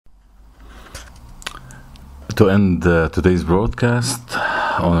To end today's broadcast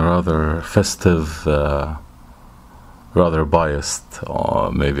on a rather festive, rather biased,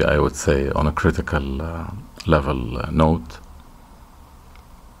 or maybe I would say on a critical level note,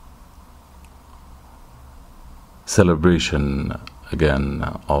 celebration again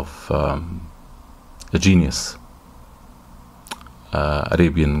of a genius,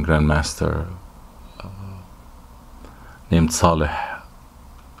 Arabian Grandmaster named Salem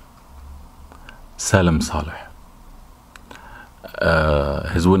Saleh.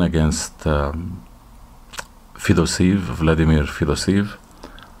 His win against Vladimir Fedoseev,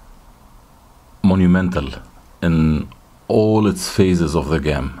 monumental in all its phases of the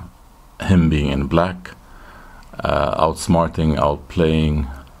game. Him being in black, outsmarting, outplaying,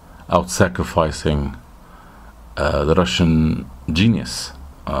 out-sacrificing the Russian genius,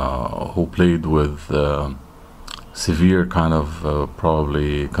 who played with severe kind of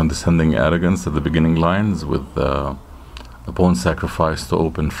probably condescending arrogance at the beginning lines, with a pawn sacrifice to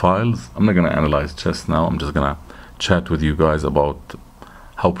open files. I'm not going to analyze chess now. I'm just going to chat with you guys about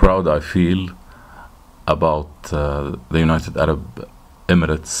how proud I feel about the United Arab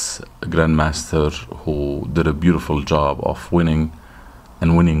Emirates Grandmaster, who did a beautiful job of winning,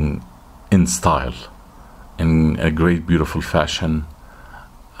 and winning in style, in a great, beautiful fashion,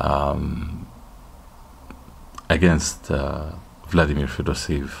 against Vladimir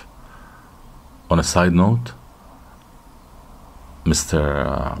Fedoseev. On a side note,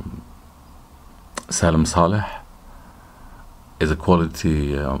 Mr. Salem Saleh is a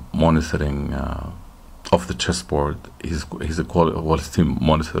quality monitoring of the chessboard. He's a quality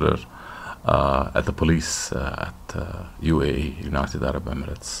monitor at the police at UAE, United Arab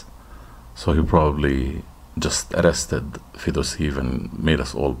Emirates. So he probably just arrested Fedoseev and made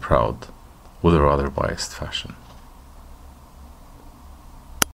us all proud with a rather biased fashion.